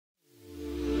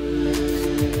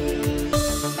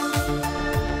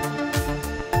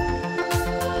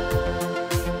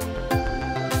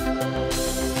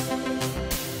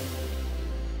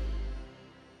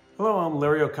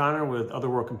O'Connor with Other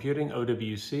World Computing,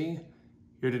 OWC.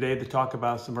 Here today to talk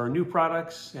about some of our new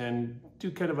products and do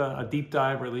kind of a deep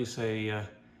dive, or at least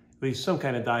some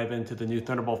kind of dive into the new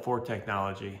Thunderbolt 4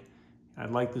 technology.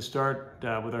 I'd like to start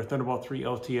with our Thunderbolt 3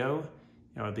 LTO.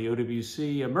 The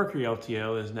OWC Mercury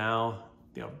LTO is now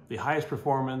the highest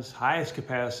performance, highest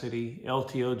capacity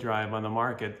LTO drive on the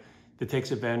market that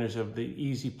takes advantage of the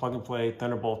easy plug-and-play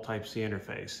Thunderbolt Type-C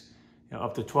interface.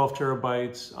 Up to 12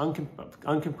 terabytes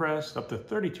uncompressed, up to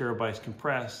 30 terabytes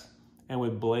compressed, and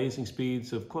with blazing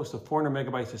speeds of close to 400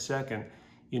 megabytes a second,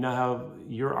 you now have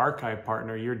your archive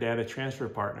partner, your data transfer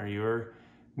partner, your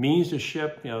means to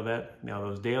ship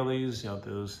those dailies,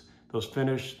 those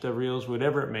finished reels,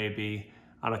 whatever it may be,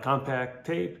 on a compact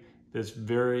tape that's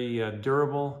very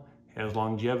durable, has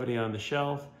longevity on the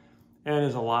shelf, and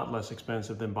is a lot less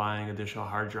expensive than buying additional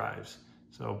hard drives.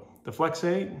 So the Flex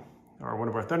 8, or one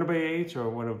of our Thunderbolt 8s, or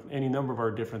one of any number of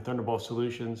our different Thunderbolt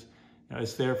solutions,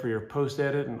 it's there for your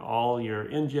post-edit and all your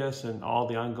ingest and all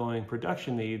the ongoing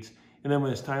production needs. And then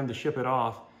when it's time to ship it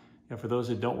off, for those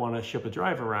that don't want to ship a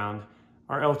drive around,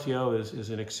 our LTO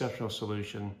is an exceptional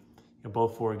solution,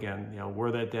 both for, again,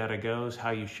 where that data goes,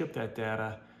 how you ship that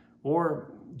data,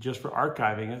 or just for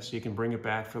archiving it so you can bring it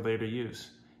back for later use.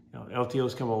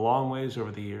 LTO's come a long ways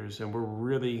over the years, and we're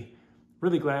really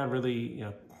glad,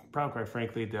 proud, quite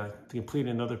frankly, to complete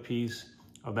another piece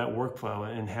of that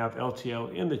workflow and have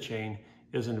LTO in the chain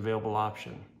as an available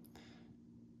option.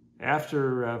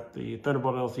 After the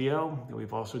Thunderbolt LTO,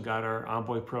 we've also got our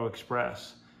Envoy Pro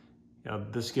Express.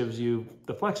 This gives you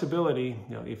the flexibility,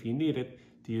 if you need it,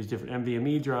 to use different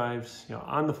NVMe drives,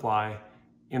 on the fly,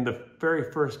 in the very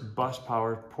first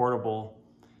bus-powered portable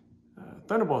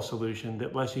Thunderbolt solution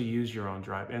that lets you use your own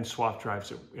drive and swap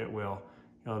drives at will.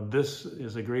 This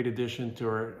is a great addition to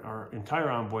our entire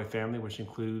Envoy family, which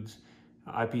includes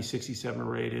IP67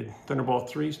 rated Thunderbolt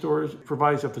 3 storage,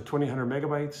 provides up to 2,100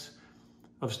 megabytes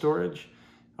of storage,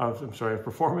 of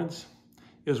performance,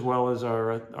 as well as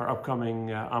our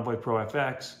upcoming Envoy Pro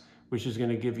FX, which is going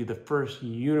to give you the first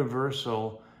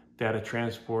universal data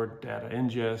transport, data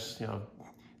ingest,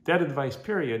 data device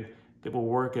period, that will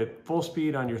work at full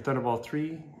speed on your Thunderbolt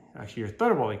 3, actually your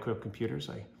Thunderbolt equipped computers,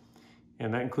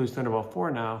 and that includes Thunderbolt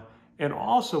 4 now, and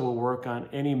also will work on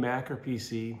any Mac or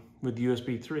PC with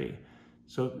USB 3.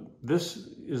 So this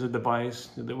is a device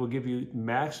that will give you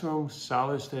maximum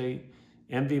solid state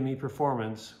NVMe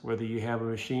performance, whether you have a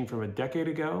machine from a decade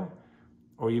ago,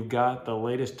 or you've got the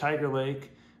latest Tiger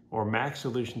Lake or Mac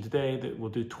solution today that will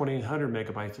do 2,800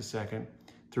 megabytes a second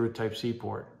through a Type-C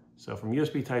port. So from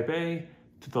USB Type A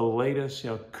to the latest,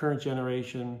 current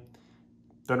generation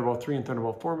Thunderbolt 3 and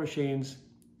Thunderbolt 4 machines,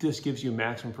 this gives you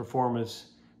maximum performance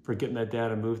for getting that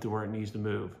data moved to where it needs to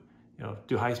move.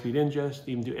 Do high-speed ingest,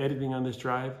 even do editing on this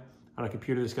drive on a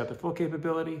computer that's got the full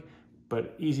capability,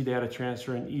 but easy data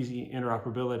transfer and easy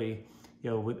interoperability,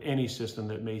 with any system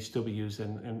that may still be used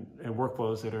in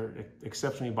workflows that are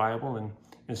exceptionally viable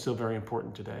and still very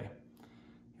important today.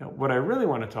 What I really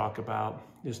want to talk about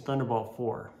is Thunderbolt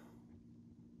 4.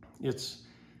 It's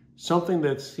something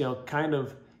that's kind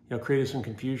of created some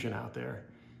confusion out there.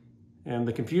 And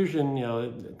the confusion,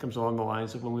 it comes along the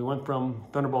lines of when we went from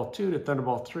Thunderbolt 2 to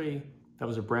Thunderbolt 3, that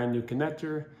was a brand new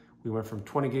connector. We went from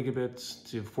 20 gigabits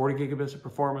to 40 gigabits of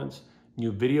performance.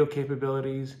 New video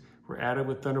capabilities were added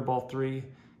with Thunderbolt 3,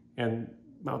 and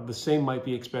the same might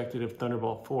be expected of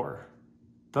Thunderbolt 4.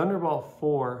 Thunderbolt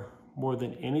 4, more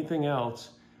than anything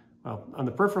else, on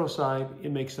the peripheral side,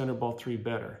 it makes Thunderbolt 3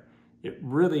 better. It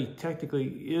really technically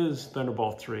is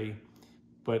Thunderbolt 3,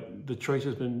 but the choice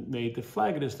has been made to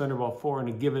flag it as Thunderbolt 4 and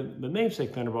to give it the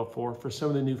namesake Thunderbolt 4 for some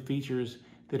of the new features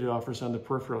that it offers on the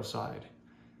peripheral side.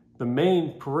 The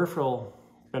main peripheral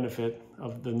benefit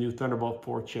of the new Thunderbolt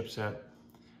 4 chipset,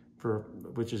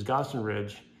 which is Gossamer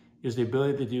Ridge, is the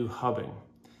ability to do hubbing.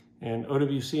 And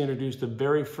OWC introduced the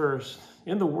very first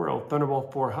in the world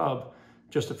Thunderbolt 4 hub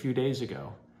just a few days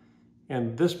ago.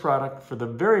 And this product, for the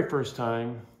very first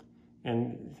time,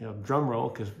 and drum roll,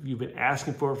 because you've been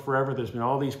asking for it forever. There's been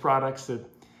all these products that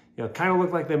kind of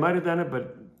look like they might have done it,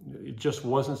 but it just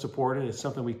wasn't supported. It's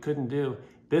something we couldn't do.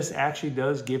 This actually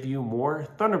does give you more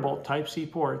Thunderbolt Type-C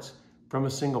ports from a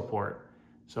single port.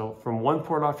 So from one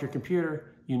port off your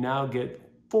computer, you now get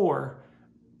 4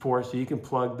 ports that you can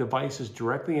plug devices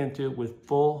directly into with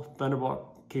full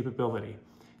Thunderbolt capability.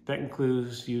 That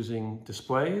includes using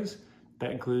displays,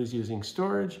 that includes using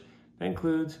storage, that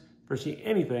includes virtually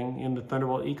anything in the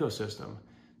Thunderbolt ecosystem.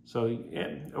 So,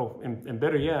 and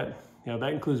better yet,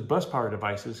 that includes bus power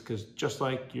devices, because just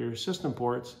like your system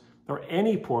ports or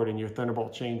any port in your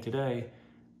Thunderbolt chain today,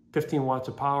 15 watts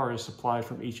of power is supplied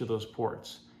from each of those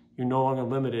ports. You're no longer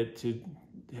limited to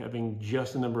having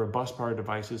just the number of bus power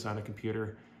devices on a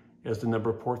computer as the number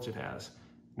of ports it has.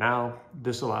 Now,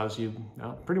 this allows you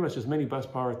pretty much as many bus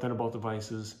power Thunderbolt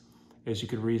devices as you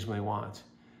could reasonably want.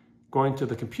 Going to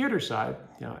the computer side,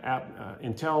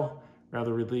 Intel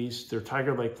released their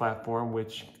Tiger Lake platform,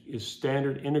 which is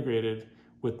standard integrated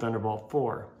with Thunderbolt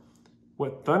 4.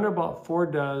 What Thunderbolt 4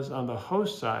 does on the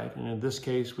host side, and in this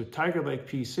case with Tiger Lake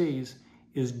PCs,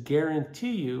 is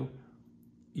guarantee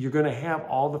you're going to have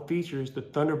all the features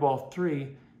that Thunderbolt 3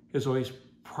 has always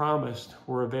promised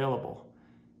were available.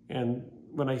 And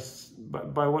when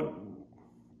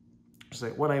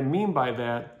what I mean by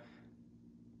that,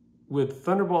 with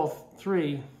Thunderbolt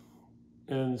 3,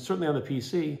 and certainly on the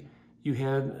PC, you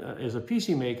had, as a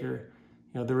PC maker,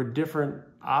 there were different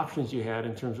options you had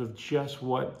in terms of just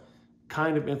what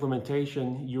kind of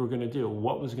implementation you were going to do,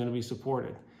 what was going to be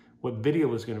supported, what video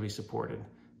was going to be supported,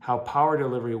 how power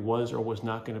delivery was or was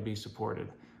not going to be supported,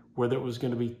 whether it was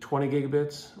going to be 20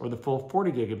 gigabits or the full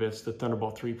 40 gigabits that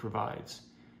Thunderbolt 3 provides.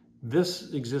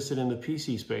 This existed in the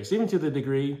PC space, even to the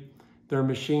degree there are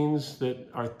machines that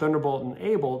are Thunderbolt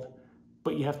enabled,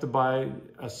 but you have to buy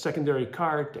a secondary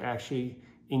card to actually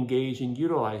engage and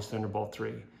utilize Thunderbolt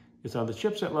 3. It's on the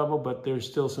chipset level, but there's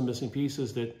still some missing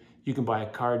pieces that you can buy a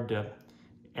card to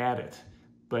add it.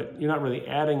 But you're not really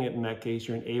adding it in that case,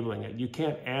 you're enabling it. You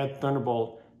can't add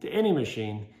Thunderbolt to any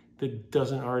machine that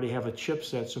doesn't already have a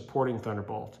chipset supporting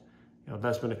Thunderbolt.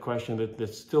 That's been a question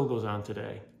that still goes on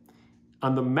today.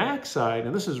 On the Mac side,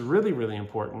 and this is really, really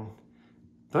important,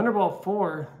 Thunderbolt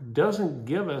 4 doesn't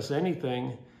give us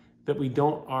anything that we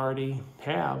don't already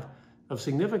have of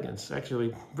significance.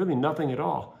 Actually, really nothing at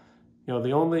all.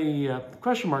 The only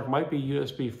question mark might be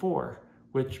USB 4,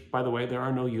 which, by the way, there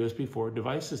are no USB 4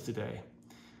 devices today.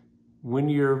 When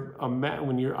you're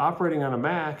operating on a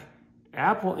Mac,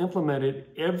 Apple implemented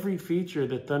every feature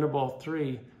that Thunderbolt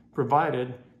 3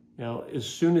 provided, as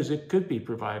soon as it could be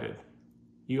provided.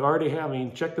 You already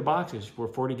have, check the boxes for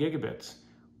 40 gigabits.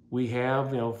 We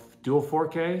have, dual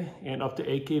 4K and up to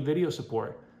 8K video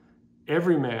support.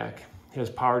 Every Mac has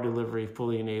power delivery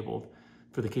fully enabled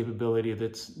for the capability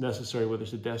that's necessary, whether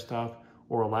it's a desktop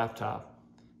or a laptop.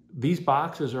 These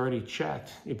boxes are already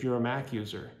checked if you're a Mac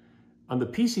user. On the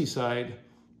PC side,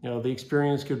 the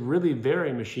experience could really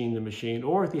vary machine to machine,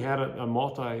 or if you had a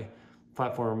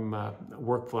multi-platform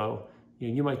workflow,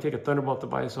 you might take a Thunderbolt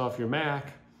device off your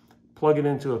Mac, plug it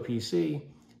into a PC,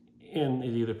 and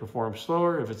it either performs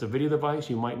slower. If it's a video device,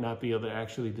 you might not be able to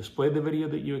actually display the video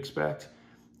that you expect.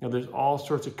 There's all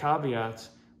sorts of caveats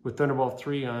with Thunderbolt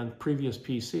 3 on previous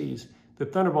PCs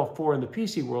that Thunderbolt 4 in the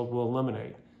PC world will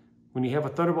eliminate. When you have a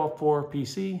Thunderbolt 4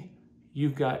 PC,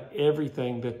 you've got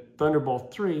everything that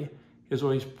Thunderbolt 3 has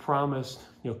always promised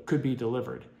could be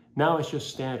delivered. Now it's just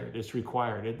standard, it's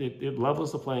required. It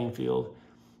levels the playing field.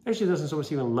 Actually, it doesn't so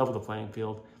much even level the playing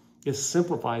field. It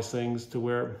simplifies things to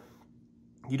where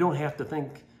you don't have to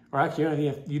think, or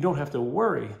actually you don't have to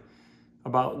worry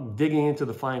about digging into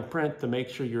the fine print to make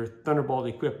sure your Thunderbolt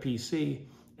equipped PC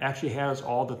actually has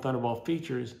all the Thunderbolt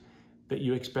features that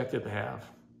you expect it to have.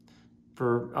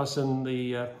 For us in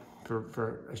the,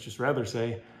 I should rather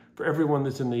say, for everyone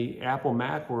that's in the Apple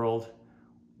Mac world,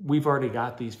 we've already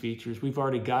got these features. We've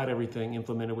already got everything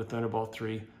implemented with Thunderbolt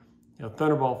 3.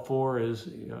 Thunderbolt 4 is,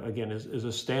 again, is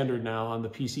a standard now on the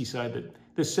PC side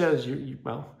that says,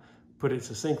 put it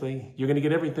succinctly, you're going to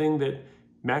get everything that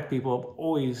Mac people have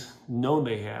always known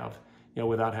they have,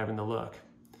 without having to look.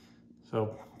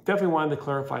 So definitely wanted to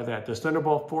clarify that. Does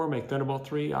Thunderbolt 4 make Thunderbolt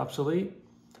 3 obsolete?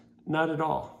 Not at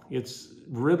all. It's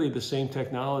really the same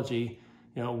technology,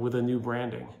 with a new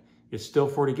branding. It's still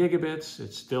 40 gigabits.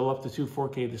 It's still up to 2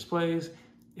 4K displays.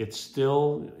 It's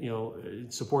still,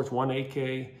 it supports 1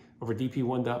 8K over DP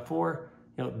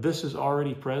 1.4. This is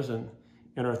already present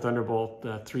in our Thunderbolt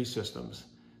 3 systems.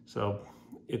 So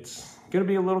it's going to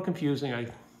be a little confusing,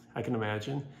 I can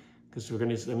imagine, because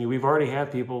we've already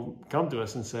had people come to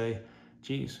us and say,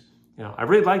 geez, I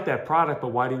really like that product, but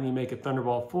why didn't you make it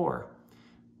Thunderbolt 4?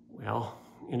 Well,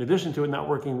 in addition to it not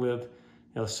working with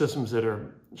systems that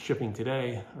are shipping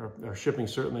today, or shipping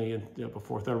certainly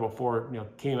before Thunderbolt 4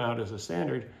 came out as a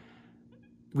standard,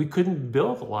 we couldn't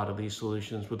build a lot of these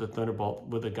solutions with the Thunderbolt,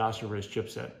 with the Gossamer Ridge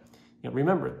chipset.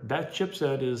 Remember, that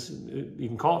chipset is, you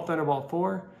can call it Thunderbolt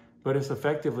 4, but it's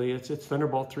effectively, it's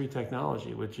Thunderbolt 3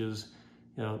 technology, which is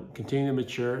continuing to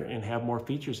mature and have more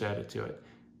features added to it.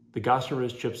 The Gossamer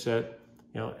Ridge chipset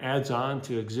adds on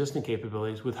to existing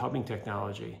capabilities with hubbing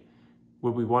technology.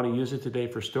 Would we want to use it today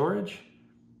for storage?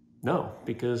 No,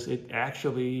 because it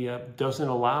actually doesn't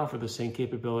allow for the same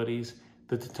capabilities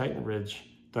that the Titan Ridge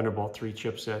Thunderbolt 3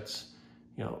 chipsets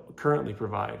currently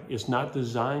provide. It's not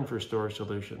designed for storage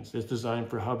solutions. It's designed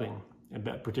for hubbing and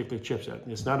that particular chipset.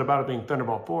 It's not about it being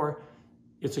Thunderbolt 4.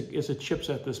 It's a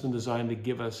chipset that's been designed to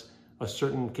give us a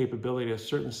certain capability, a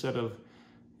certain set of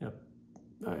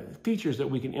features that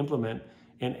we can implement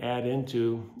and add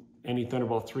into any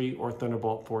Thunderbolt 3 or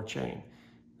Thunderbolt 4 chain.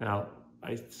 Now,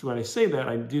 when I say that,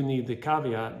 I do need the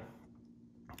caveat.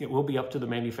 It will be up to the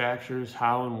manufacturers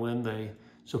how and when they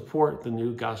support the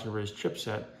new Gaussian Ridge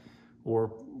chipset,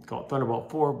 or call it Thunderbolt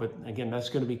 4, but again, that's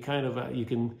going to be kind of you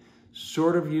can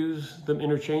sort of use them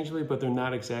interchangeably, but they're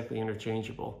not exactly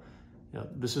interchangeable.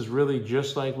 This is really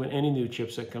just like when any new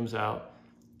chipset comes out.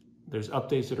 There's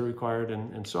updates that are required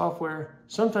in software,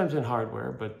 sometimes in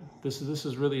hardware, but this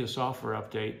is really a software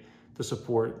update to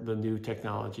support the new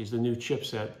technologies, the new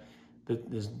chipset that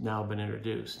has now been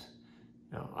introduced.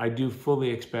 Now, I do fully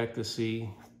expect to see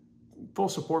full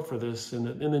support for this in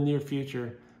the near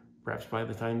future, perhaps by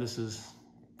the time this is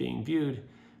being viewed,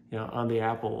 on the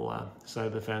Apple side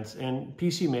of the fence. And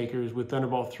PC makers with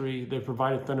Thunderbolt 3, they've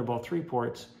provided Thunderbolt 3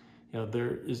 ports.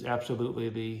 There is absolutely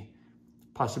the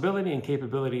possibility and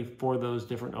capability for those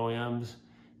different OEMs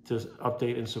to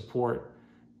update and support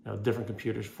different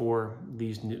computers for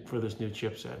this new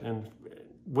chipset. And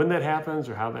when that happens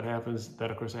or how that happens,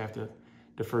 that of course I have to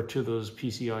defer to those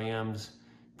PC OEMs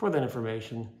for that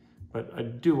information. But I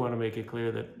do want to make it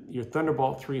clear that your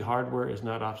Thunderbolt 3 hardware is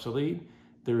not obsolete.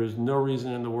 There is no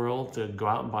reason in the world to go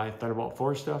out and buy Thunderbolt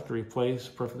 4 stuff to replace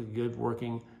perfectly good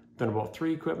working Thunderbolt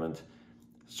 3 equipment.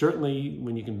 Certainly,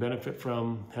 when you can benefit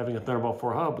from having a Thunderbolt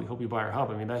 4 hub, we hope you buy our hub.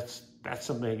 I mean, that's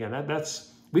something, again,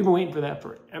 we've been waiting for that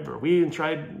forever. We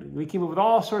came up with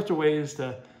all sorts of ways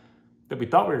that we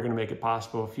thought we were going to make it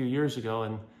possible a few years ago.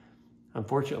 And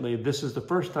unfortunately, this is the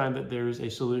first time that there's a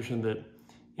solution that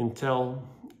Intel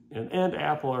and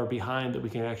Apple are behind that we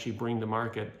can actually bring to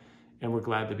market. And we're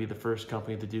glad to be the first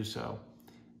company to do so.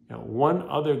 One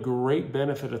other great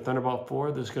benefit of Thunderbolt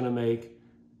 4 that's going to make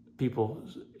people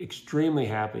extremely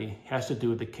happy has to do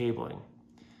with the cabling.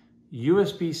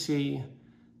 USB-C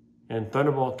and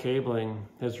Thunderbolt cabling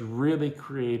has really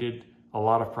created a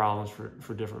lot of problems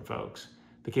for different folks.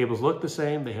 The cables look the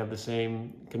same, they have the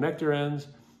same connector ends.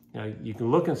 You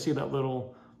can look and see that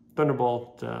little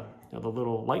Thunderbolt, the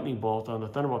little lightning bolt on the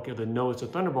Thunderbolt cable to know it's a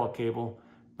Thunderbolt cable.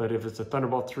 But if it's a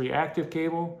Thunderbolt 3 active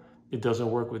cable, it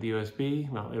doesn't work with USB.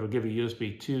 Well, it'll give you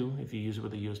USB 2 if you use it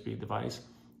with a USB device.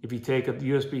 If you take a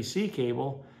USB-C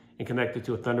cable and connect it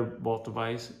to a Thunderbolt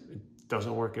device, it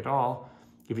doesn't work at all.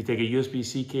 If you take a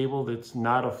USB-C cable that's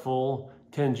not a full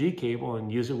 10G cable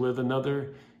and use it with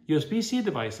another USB-C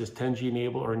device that's 10G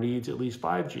enabled or needs at least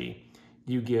 5G,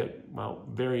 you get, well,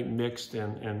 very mixed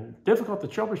and difficult to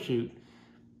troubleshoot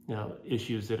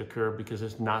issues that occur because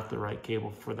it's not the right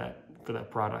cable for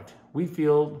that product. We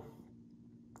feel,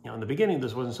 in the beginning,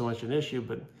 this wasn't so much an issue,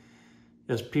 but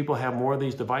as people have more of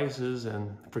these devices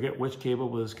and forget which cable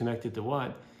was connected to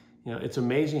what, it's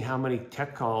amazing how many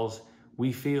tech calls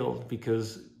we field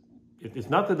because it's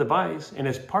not the device and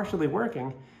it's partially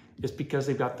working. It's because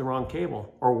they've got the wrong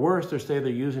cable. Or worse, they're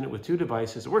using it with two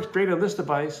devices. It works great on this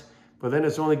device, but then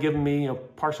it's only giving me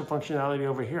partial functionality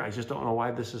over here. I just don't know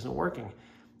why this isn't working.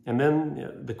 And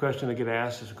then the question I get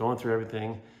asked is going through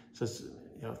everything, says,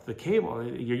 the cable,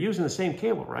 you're using the same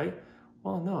cable, right?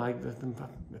 Well, no,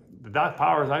 the dock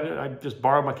powers, I just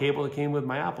borrowed my cable that came with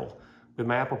my Apple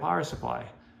power supply.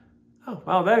 Oh,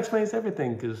 well, that explains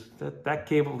everything because that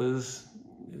cable is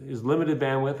limited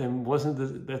bandwidth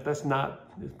and that's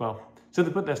not, well,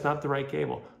 simply put, that's not the right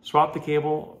cable. Swap the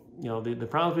cable, the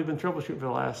problems we've been troubleshooting for the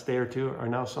last day or two are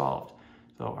now solved.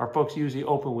 So our folks usually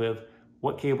open with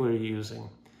what cable are you using?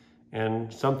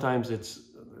 And sometimes it's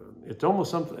almost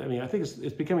something, I think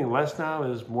it's becoming less now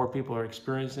as more people are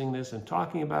experiencing this and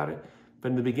talking about it.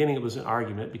 But in the beginning, it was an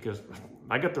argument because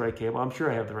I got the right cable. I'm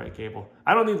sure I have the right cable.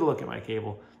 I don't need to look at my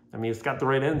cable. It's got the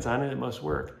right ends on it. It must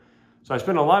work. So I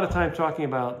spent a lot of time talking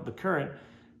about the current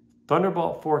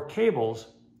Thunderbolt 4 cables,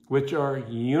 which are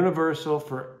universal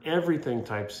for everything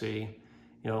Type-C.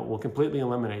 Will completely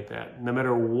eliminate that. No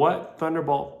matter what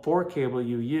Thunderbolt 4 cable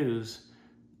you use,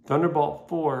 Thunderbolt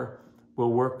 4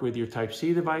 will work with your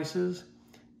Type-C devices.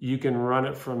 You can run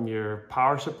it from your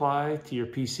power supply to your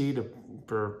PC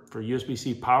for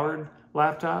USB-C powered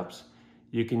laptops.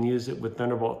 You can use it with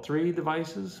Thunderbolt 3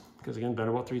 devices, because again,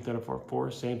 Thunderbolt 3, Thunderbolt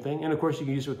 4, same thing. And of course, you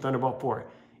can use it with Thunderbolt 4.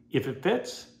 If it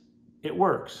fits, it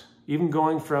works. Even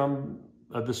going from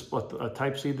a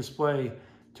Type-C display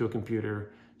to a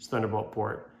computer Thunderbolt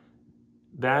port.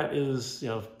 That is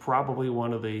probably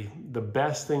one of the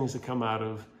best things to come out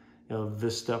of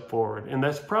this step forward. And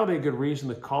that's probably a good reason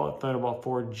to call it Thunderbolt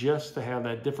 4, just to have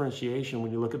that differentiation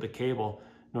when you look at the cable,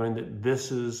 knowing that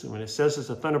this is, when it says it's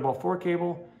a Thunderbolt 4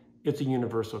 cable, it's a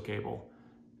universal cable.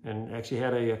 And actually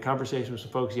had a conversation with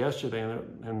some folks yesterday,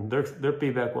 and their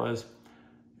feedback was,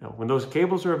 when those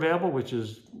cables are available, which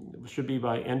should be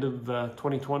by end of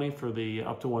 2020 for the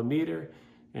up to 1 meter,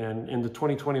 and into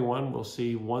 2021, we'll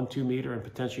see 1, 2 meter and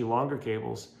potentially longer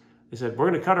cables. They said, we're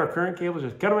going to cut our current cables,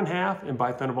 just cut them in half and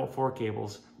buy Thunderbolt 4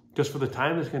 cables, just for the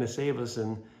time it's going to save us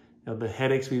and the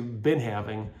headaches we've been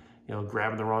having,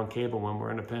 grabbing the wrong cable when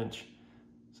we're in a pinch.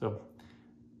 So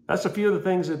that's a few of the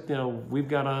things that we've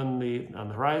got on the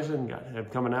horizon,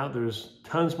 have coming out. There's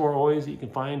tons more always that you can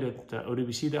find at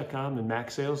OWC.com and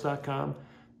MacSales.com,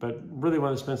 but really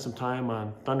want to spend some time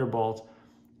on Thunderbolt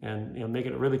and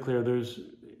making it really clear.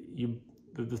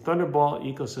 The Thunderbolt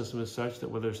ecosystem is such that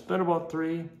whether it's Thunderbolt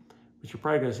 3, which you're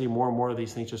probably going to see more and more of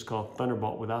these things just called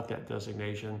Thunderbolt without that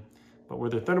designation, but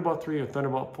whether Thunderbolt 3 or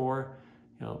Thunderbolt 4,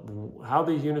 how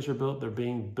these units are built, they're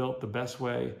being built the best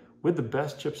way with the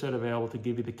best chipset available to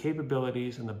give you the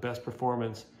capabilities and the best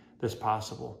performance that's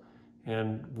possible.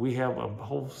 And we have a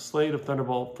whole slate of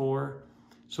Thunderbolt 4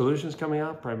 solutions coming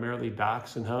out, primarily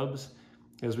docks and hubs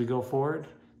as we go forward.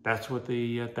 That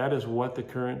is what the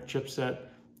current chipset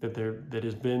that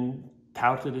has been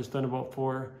touted as Thunderbolt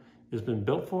 4 has been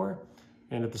built for.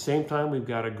 And at the same time, we've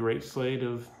got a great slate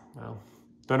of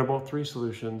Thunderbolt 3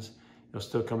 solutions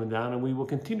still coming down, and we will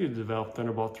continue to develop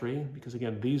Thunderbolt 3 because,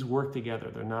 again, these work together.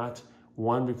 They're not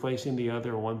one replacing the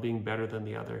other or one being better than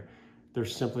the other. They're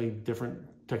simply different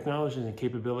technologies and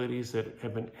capabilities that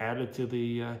have been added to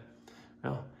the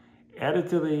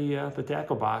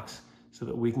tackle box so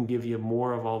that we can give you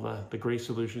more of all the great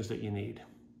solutions that you need.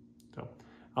 So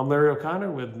I'm Larry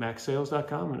O'Connor with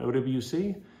MacSales.com and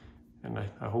OWC, and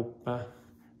I hope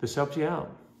this helps you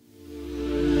out.